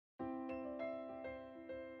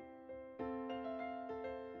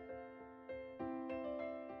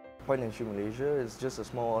Point and Shoot Malaysia is just a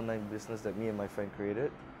small online business that me and my friend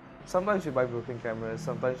created. Sometimes we buy broken cameras,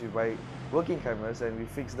 sometimes we buy working cameras and we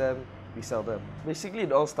fix them, we sell them. Basically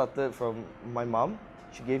it all started from my mom.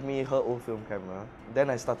 She gave me her old film camera. Then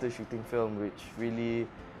I started shooting film, which really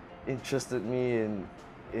interested me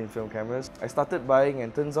in film cameras. I started buying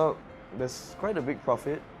and turns out there's quite a big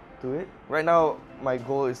profit to it. Right now my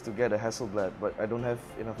goal is to get a Hasselblad, but I don't have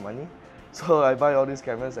enough money. So I buy all these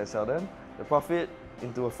cameras, I sell them. The profit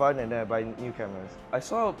into a fund and then I buy new cameras. I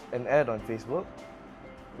saw an ad on Facebook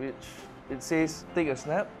which it says take a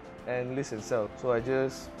snap and list and sell. So I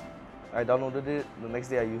downloaded it, the next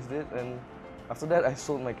day I used it, and after that I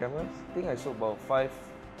sold my cameras. I think I sold about five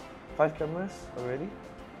cameras already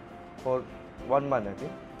for 1 month I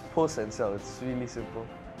think. Post and sell, it's really simple.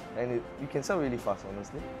 And you can sell really fast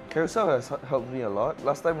honestly. Carousell has helped me a lot.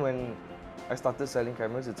 Last time when I started selling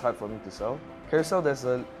cameras, it's hard for me to sell. Carousell, there's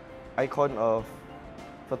an icon of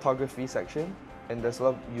photography section and there's a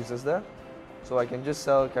lot of users there. So I can just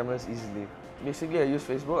sell cameras easily. Basically I use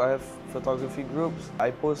Facebook, I have photography groups.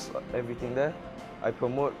 I post everything there. I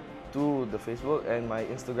promote to the Facebook and my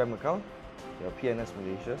Instagram account, PNS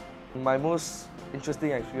Malaysia. My most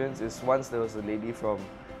interesting experience is once there was a lady from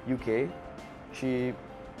UK. She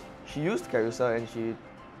used Carousell and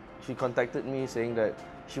she contacted me saying that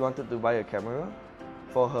she wanted to buy a camera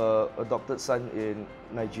for her adopted son in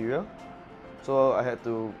Nigeria. So I had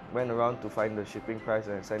to went around to find the shipping price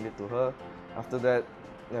and send it to her. After that,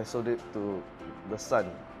 I sold it to the son.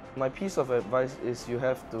 My piece of advice is you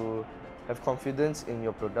have to have confidence in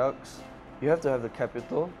your products. You have to have the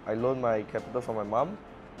capital. I loaned my capital from my mom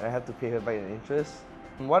and I have to pay her back in interest.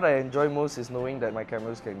 What I enjoy most is knowing that my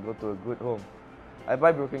cameras can go to a good home. I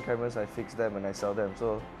buy broken cameras, I fix them and I sell them.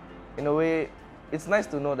 So in a way, it's nice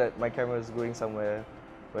to know that my camera is going somewhere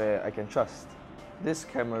where I can trust. This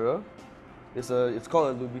camera, it's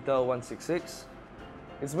called a Lubitel 166.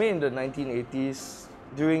 It's made in the 1980s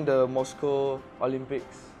during the Moscow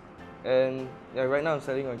Olympics. And yeah, right now I'm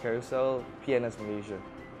selling on Carousell, PNS Malaysia.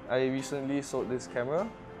 I recently sold this camera.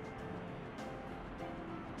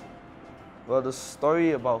 Well, the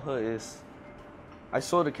story about her is I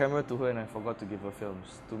sold the camera to her and I forgot to give her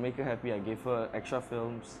films. To make her happy, I gave her extra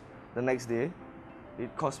films the next day.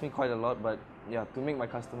 It cost me quite a lot, but yeah, to make my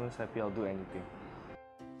customers happy, I'll do anything.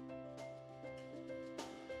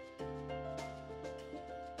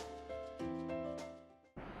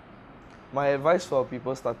 My advice for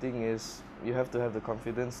people starting is you have to have the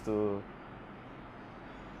confidence to...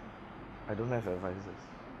 I don't have advices.